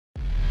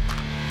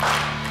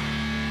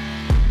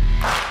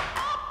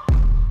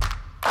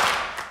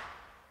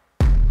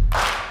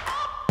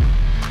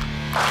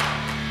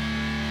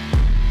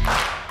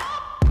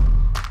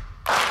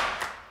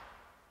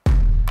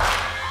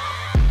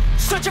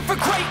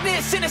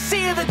darkness in a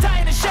sea of the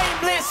dying and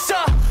shameless.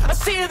 A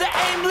sea of the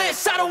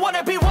aimless. I don't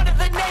wanna be one of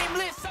the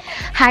nameless.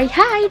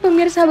 Hai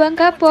pemirsa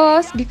Bangka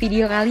Pos. Di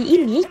video kali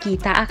ini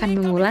kita akan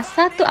mengulas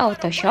satu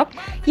auto shop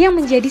yang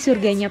menjadi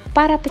surganya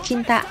para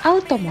pecinta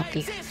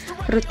otomotif,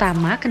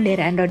 terutama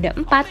kendaraan roda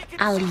 4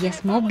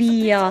 alias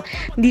mobil.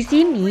 Di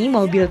sini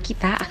mobil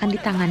kita akan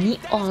ditangani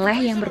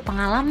oleh yang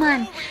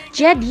berpengalaman,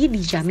 jadi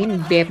dijamin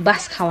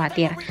bebas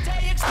khawatir.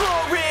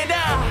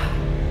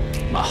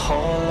 My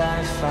whole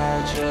life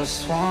I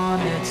just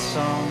wanted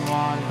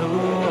someone who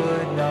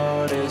would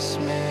notice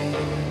me.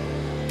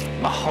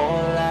 My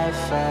whole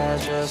life I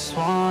just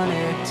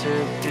wanted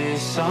to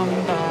be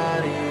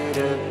somebody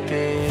to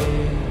be.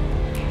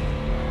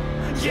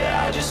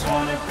 Yeah, I just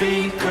wanna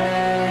be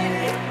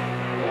great.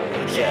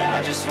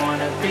 Yeah, I just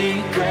wanna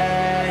be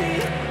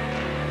great.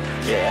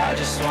 Yeah, I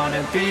just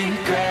wanna be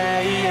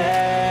great.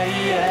 Yeah,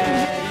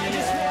 yeah.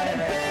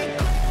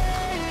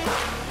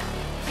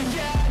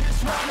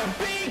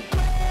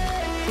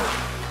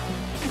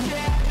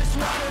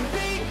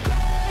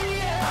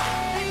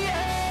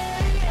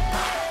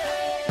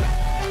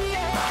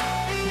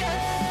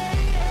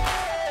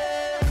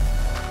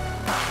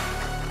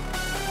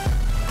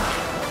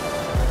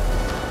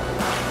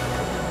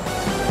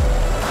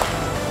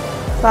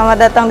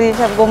 Selamat datang di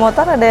shop Go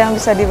Motor, ada yang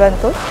bisa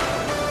dibantu?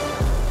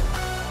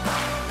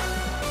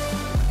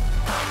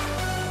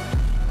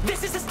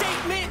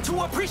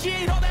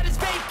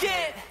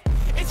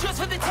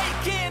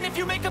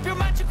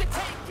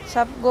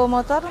 Shop Go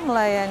Motor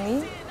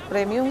melayani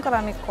premium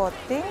keramik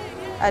coating,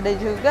 ada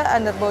juga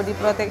underbody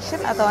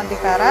protection atau anti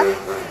karat.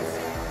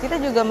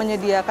 Kita juga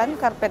menyediakan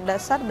karpet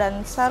dasar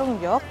dan sarung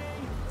jok.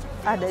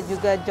 Ada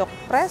juga jok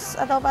press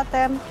atau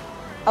paten,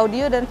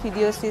 audio dan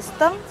video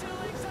system,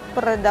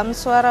 peredam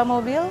suara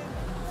mobil,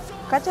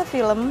 kaca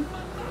film,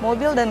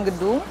 mobil dan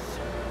gedung,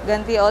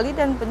 ganti oli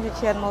dan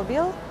pencucian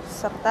mobil,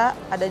 serta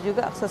ada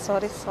juga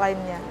aksesoris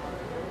lainnya.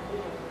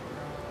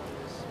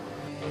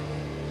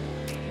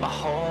 My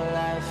whole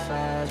life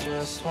I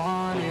just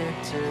wanted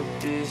to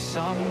be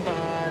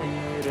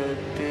somebody to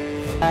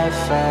be.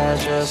 Life I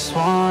just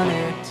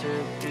wanted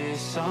to be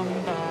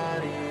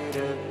somebody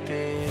to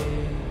be.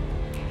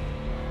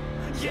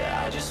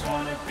 Yeah, I just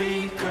wanna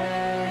be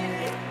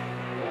great.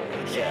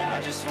 Yeah,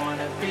 I just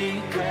wanna be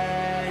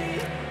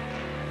great.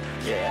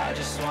 Yeah, I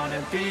just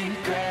wanna be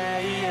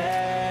great.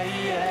 Yeah,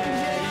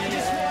 yeah. I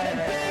just wanna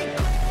be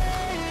great.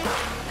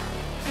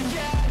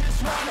 Yeah, I just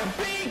wanna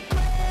be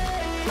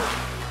great.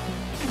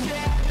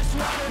 Yeah, I just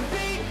wanna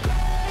be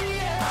great.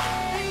 Yeah,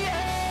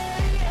 yeah.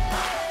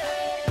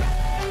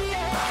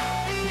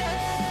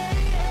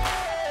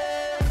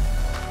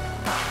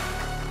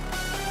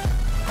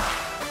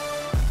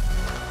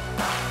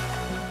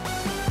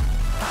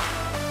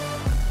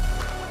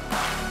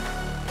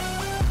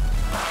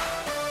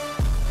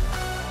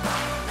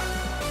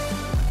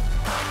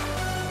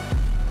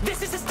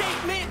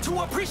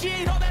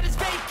 Appreciate all that is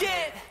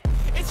vacant.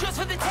 It's just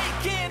for the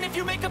taking. If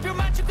you make up your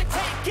mind, you can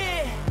take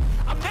it.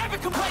 I'm never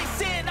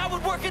complacent. I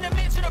would work in a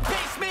mansion or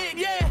basement.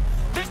 Yeah,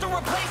 there's no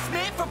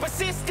replacement for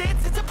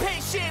persistence. It's a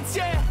patience.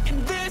 Yeah, in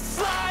this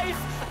life,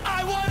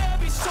 I wanna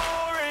be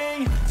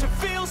soaring to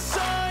feel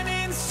sun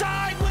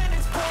inside when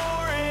it's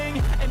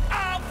pouring, and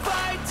I'll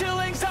fight till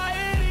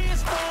anxiety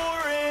is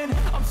foreign.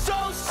 I'm so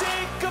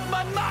sick of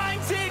my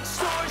mind's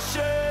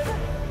extortion.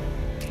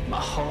 My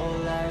whole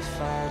life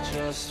I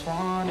just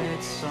wanted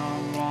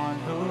someone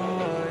who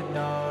would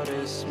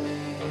notice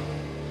me.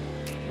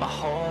 My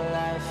whole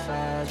life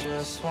I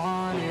just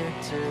wanted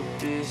to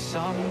be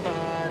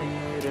somebody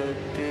to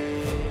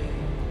be.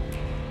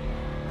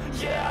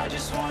 Yeah, I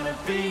just wanna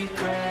be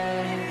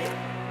great.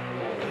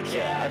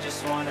 Yeah, I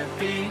just wanna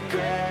be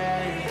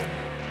great.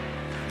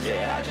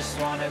 Yeah, I just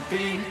wanna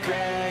be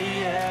great.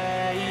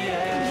 Yeah,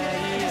 yeah.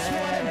 I just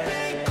wanna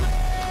be great.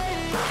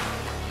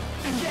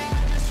 Yeah,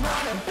 I just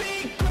wanna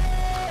be great.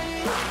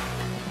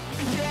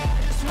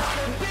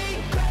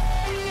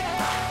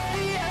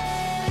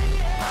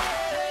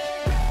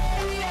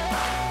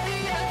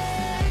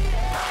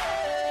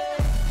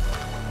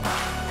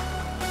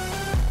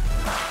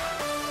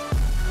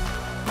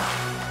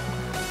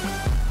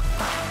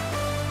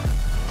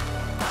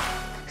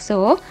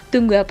 So,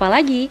 tunggu apa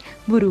lagi?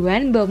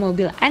 Buruan bawa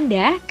mobil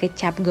Anda ke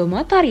Cap Go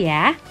Motor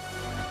ya!